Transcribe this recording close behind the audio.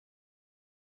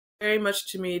very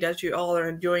much to me that you all are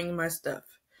enjoying my stuff.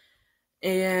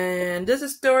 And this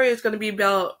story is going to be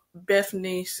about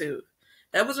Bethany Sue.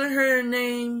 That wasn't her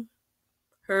name,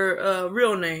 her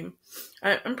real name.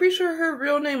 I'm pretty sure her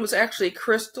real name was actually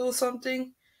Crystal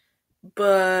something,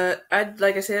 but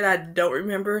like I said, I don't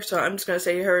remember, so I'm just gonna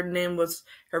say her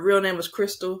real name was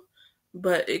Crystal,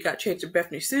 but it got changed to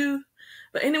Bethany Sue.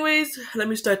 But anyways, let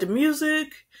me start the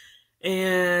music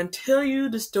and tell you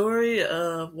the story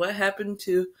of what happened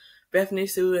to Bethany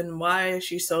Sue and why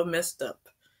she's so messed up.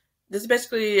 This is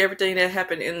basically everything that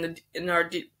happened in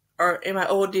my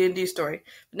old D&D story.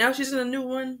 But now she's in a new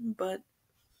one, but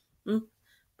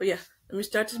yeah, let me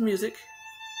start this music.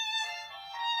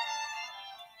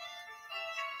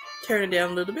 Turn it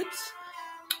down a little bit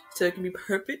so it can be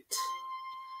perfect.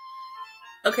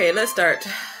 Okay, let's start.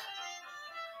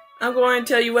 I'm going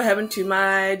to tell you what happened to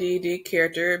my D&D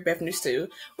character, Bethany Sue,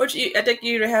 which I think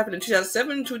either happened in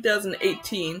 2007 or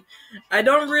 2018. I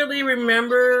don't really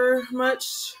remember much,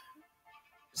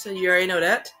 so you already know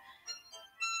that.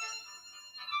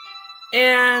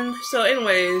 And so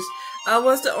anyways, I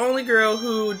was the only girl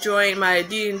who joined my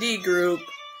D&D group,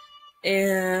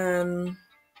 and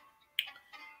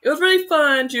it was really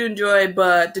fun to enjoy,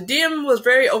 but the DM was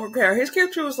very overpowered. His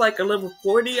character was like a level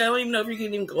 40. I don't even know if you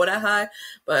can even go that high,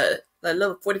 but like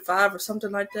level 45 or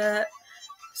something like that.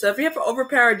 So if you have an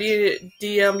overpowered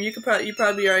DM, you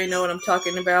probably already know what I'm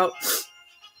talking about.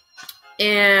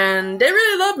 And they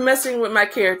really loved messing with my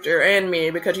character and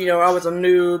me because, I was a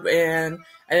noob and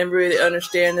I didn't really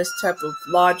understand this type of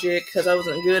logic because I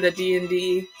wasn't good at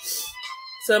D&D.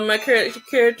 So my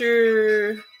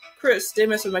character, Chris, they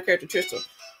messed with my character, Tristan.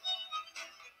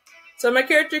 So my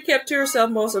character kept to herself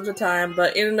most of the time,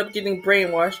 but ended up getting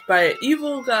brainwashed by an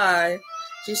evil guy.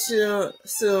 She soon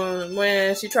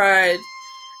when she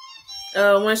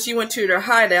went to their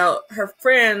hideout, her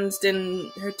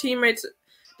teammates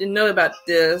didn't know about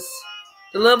this.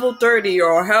 The level 30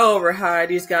 or however high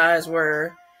these guys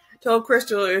were told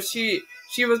Crystal if she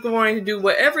was going to do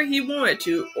whatever he wanted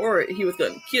to, or he was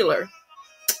going to kill her.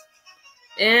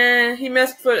 And he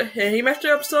messed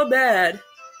her up so bad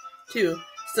too.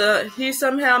 So he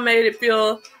somehow made it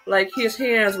feel like his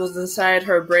hands was inside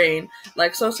her brain,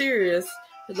 like so serious.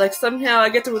 Like somehow I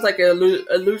guess it was like an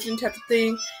illusion type of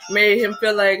thing. Made him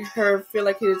feel like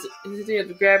his hands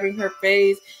were grabbing her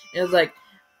face, and it was like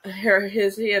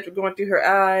his hands were going through her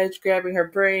eyes, grabbing her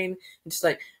brain, and just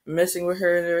like messing with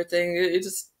her and everything. It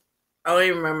just, I don't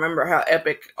even remember how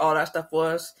epic all that stuff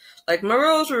was. Like my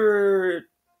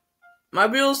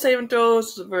real saving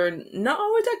throws were not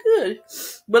always that good,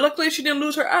 but luckily she didn't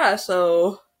lose her eye.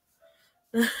 So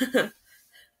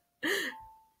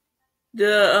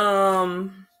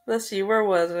let's see, where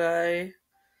was I?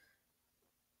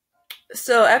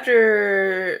 So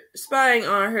after spying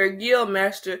on her guild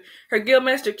master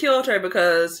killed her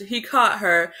because he caught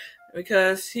her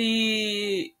because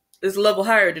he is a level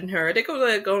higher than her. I think it was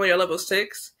like only a level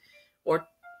 6 or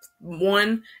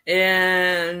 1,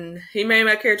 and he made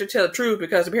my character tell the truth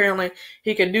because apparently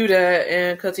he can do that,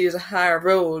 and because he is a higher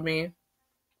role than me.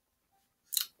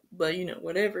 But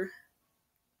whatever.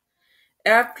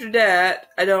 After that,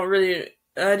 I didn't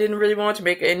really want to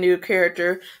make a new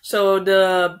character, so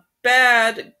the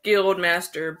bad guild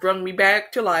master brought me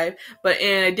back to life, but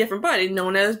in a different body,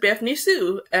 known as Bethany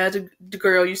Sue, as the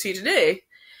girl you see today.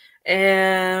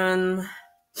 And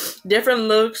different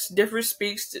looks, different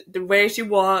speaks, the way she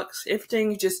walks,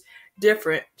 everything is just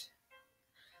different.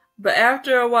 But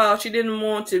after a while, she didn't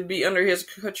want to be under his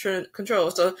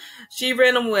control, so she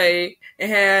ran away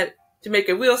and had to make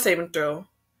a will saving throw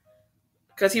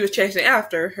because he was chasing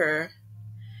after her.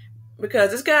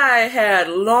 Because this guy had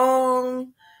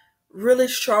long, really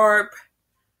sharp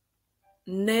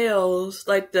nails,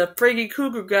 like the Freddy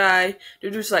Krueger guy.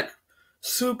 They're just like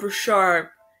super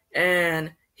sharp,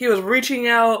 and he was reaching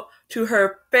out to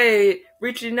her face,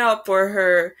 reaching out for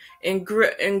her, and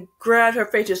grabbed her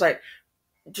face just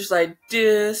like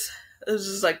this. It was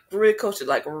just like really close to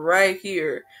like right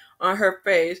here on her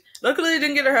face. Luckily, it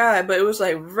didn't get her eye, but it was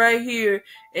like right here,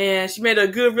 and she made a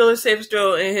good, really safe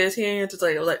throw, and his hand just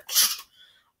like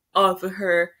off of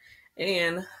her,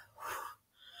 and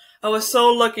I was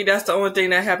so lucky that's the only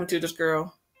thing that happened to this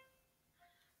girl.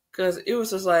 Because it was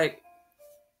just like,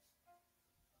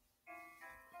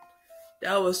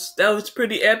 that was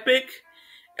pretty epic.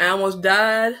 I almost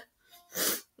died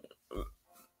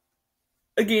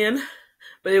again,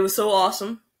 but it was so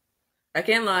awesome. I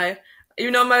can't lie.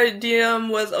 Even though my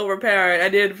DM was overpowered, I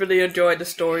did really enjoy the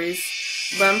stories.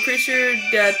 But I'm pretty sure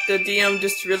that the DM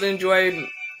just really enjoyed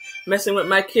messing with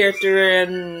my character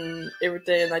and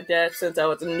everything like that, since I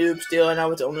was a noob still and I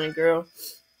was the only girl.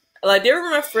 Like, they were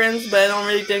my friends, but I don't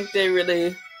really think they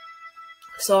really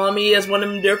saw me as one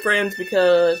of their friends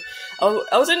because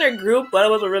I was in their group, but I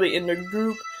wasn't really in their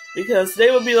group because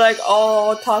they would be like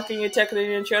all talking and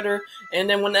texting each other, and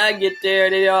then when I get there,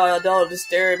 they'll just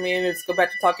stare at me and just go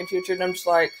back to talking to each other. And I'm just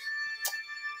like,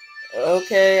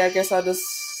 okay, I guess I'll just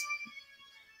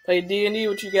play D&D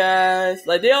with you guys.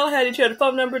 Like, they all had each other's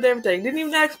phone numbers and everything. Didn't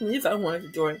even ask me if I wanted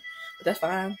to join, but that's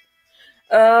fine.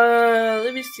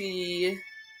 Let me see.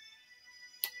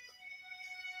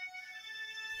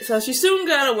 So she soon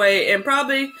got away and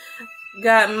probably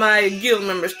got my guild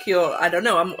members killed. I don't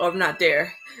know. I'm not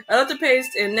there. I left the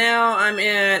paste and now I'm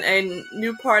in a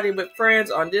new party with friends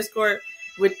on Discord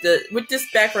with this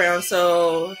background.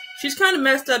 So she's kind of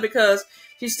messed up because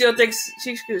she still thinks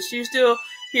she still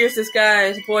hears this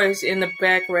guy's voice in the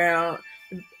back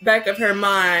of her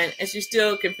mind, and she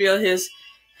still can feel his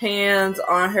hands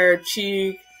on her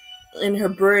cheek, in her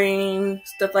brain,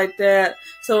 stuff like that.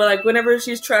 So like whenever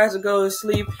she tries to go to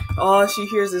sleep, all she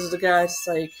hears is the guy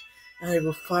like, I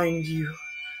will find you.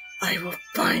 I will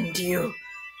find you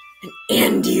and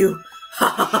end you.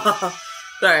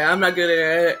 Sorry, I'm not good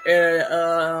at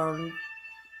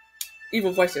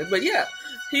evil voices. But yeah,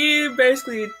 he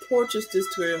basically tortures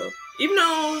this girl. Even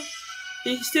though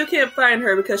he still can't find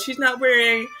her because she's not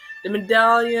wearing the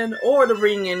medallion or the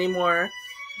ring anymore,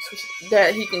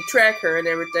 that he can track her and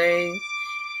everything.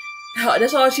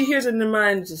 That's all she hears in her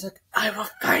mind. Just like, I will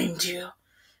find you.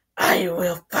 I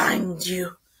will find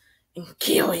you and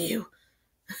kill you.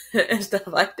 And stuff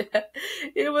like that.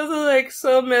 It was like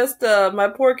so messed up. My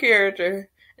poor character.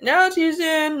 Now she's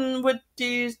in with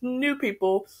these new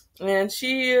people, and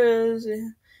she is.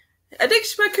 I think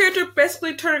my character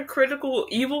basically turned critical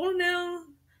evil now.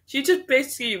 She's just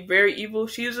basically very evil.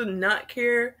 She does not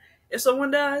care if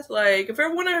someone dies. Like, if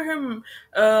one of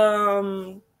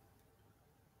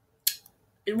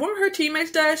her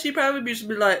teammates dies, she'd probably just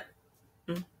be like,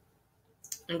 and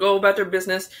go about their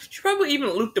business. She probably even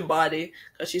loot the body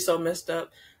because she's so messed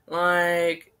up.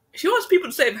 Like, she wants people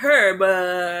to save her,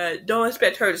 but don't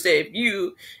expect her to save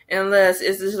you unless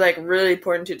it's just like really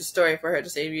important to the story for her to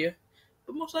save you.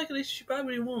 But most likely, she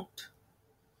probably won't.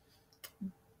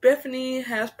 Bethany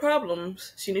has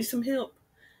problems. She needs some help.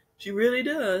 She really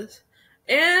does.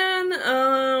 And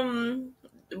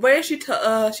the way she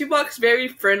walks very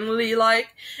friendly,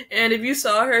 like, and if you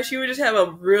saw her, she would just have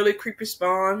a really creepy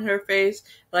smile on her face.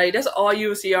 Like, that's all you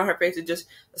would see on her face is just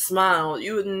a smile.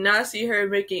 You would not see her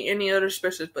making any other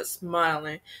expressions but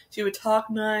smiling. She would talk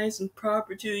nice and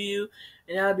proper to you,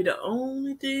 and that would be the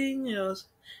only thing else.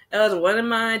 That was one of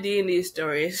my D&D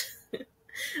stories.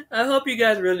 I hope you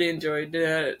guys really enjoyed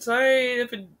that. Sorry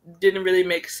if it didn't really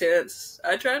make sense.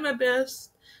 I tried my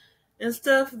best and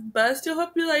stuff, but I still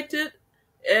hope you liked it.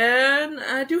 And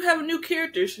I do have a new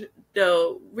character,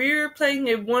 though. We're playing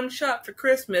a one-shot for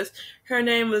Christmas. Her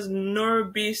name was Nora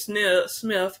B.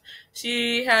 Smith.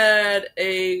 She had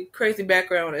a crazy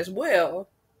background as well.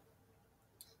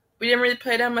 We didn't really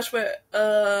play that much with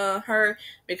her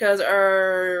because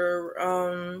our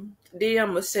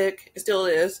DM was sick. It still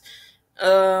is.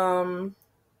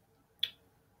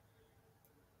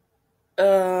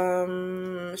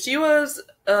 She was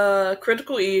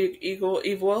critical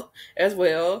evil as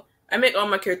well. I make all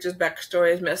my characters'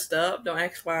 backstories messed up. Don't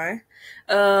ask why.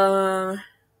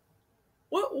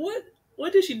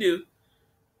 What did she do?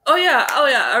 Oh yeah,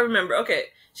 I remember. Okay,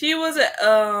 she was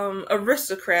an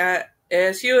aristocrat,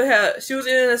 and she was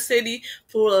in a city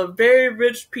full of very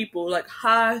rich people, like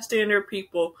high standard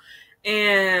people,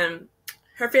 and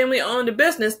her family owned a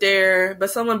business there,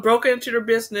 but someone broke into their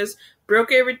business,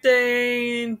 broke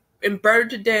everything, and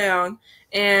burned it down.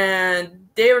 And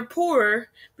they were poor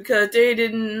because they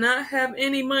did not have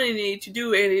any money to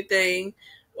do anything,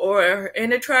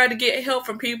 and they tried to get help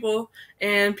from people,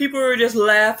 and people were just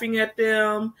laughing at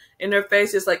them in their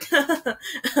faces, like,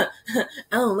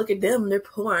 oh, look at them, they're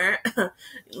poor.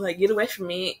 Like, get away from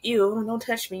me. Ew, don't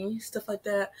touch me. Stuff like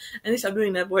that. And they stopped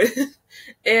doing that, boy.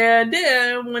 And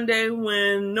then one day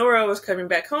when Nora was coming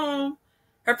back home,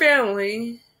 her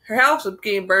house was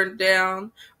getting burned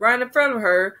down right in front of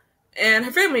her, and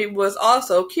her family was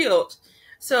also killed.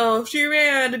 So she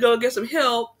ran to go get some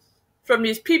help from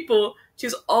these people. She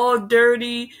was all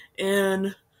dirty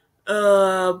and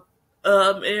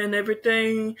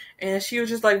everything, and she was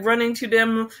just like running to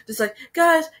them, just like,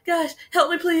 guys,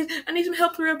 help me please, I need some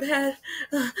help real bad.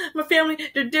 My family,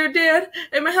 they're dead,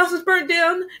 and my house is burnt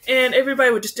down. And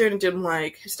everybody would just staring at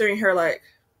her like,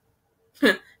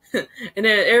 And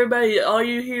then everybody, all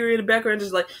you hear in the background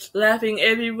is like laughing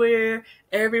everywhere,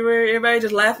 everywhere. Everybody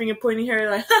just laughing and pointing her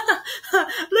like, look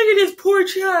at this poor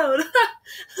child.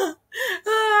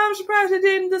 I'm surprised it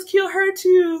didn't just kill her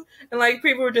too. And like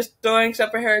people were just throwing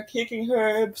stuff at her, kicking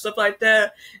her, stuff like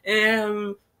that.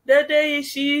 And that day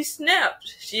she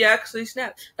snapped. She actually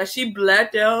snapped. Like she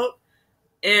blacked out.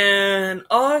 And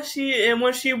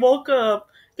when she woke up,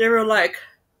 there were like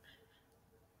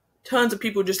tons of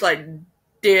people just like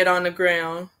dead on the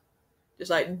ground,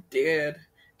 just like dead,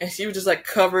 and she was just like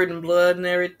covered in blood and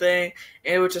everything,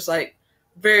 and it was just like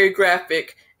very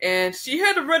graphic. And she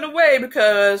had to run away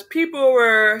because people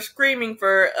were screaming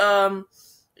for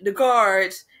the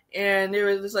guards, and they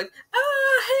were just like,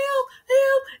 help, help,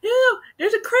 help!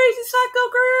 There's a crazy psycho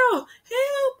girl,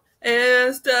 help,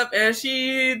 and stuff. And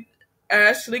she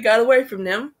actually got away from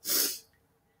them,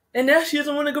 and now she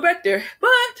doesn't want to go back there, but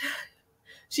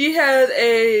she has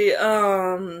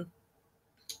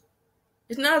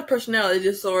it's not a personality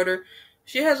disorder.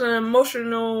 She has an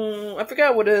emotional, I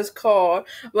forgot what it's called,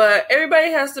 but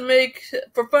everybody has to make,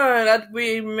 for fun,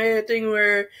 we made a thing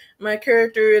where my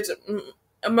character is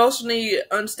emotionally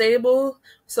unstable,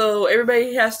 so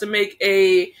everybody has to make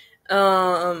a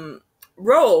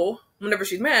roll whenever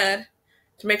she's mad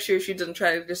to make sure she doesn't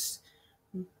try to just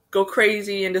go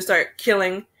crazy and just start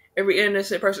killing every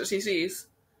innocent person she sees.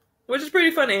 Which is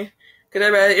pretty funny. Because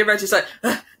everybody's just like,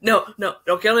 no,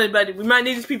 don't kill anybody. We might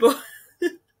need these people.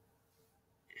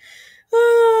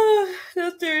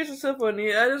 That series is so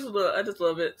funny. I just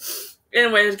love it.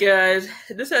 Anyways, guys,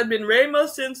 this has been Rainbow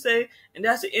Sensei, and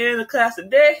that's the end of class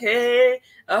today. Hey,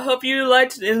 I hope you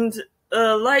liked and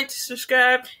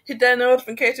subscribe, hit that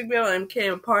notification bell, and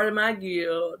became a part of my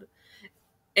guild.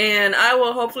 And I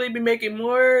will hopefully be making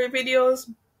more videos.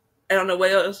 I don't know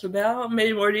what else about.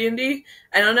 Maybe more D&D.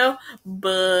 I don't know.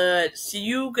 But see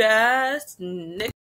you guys next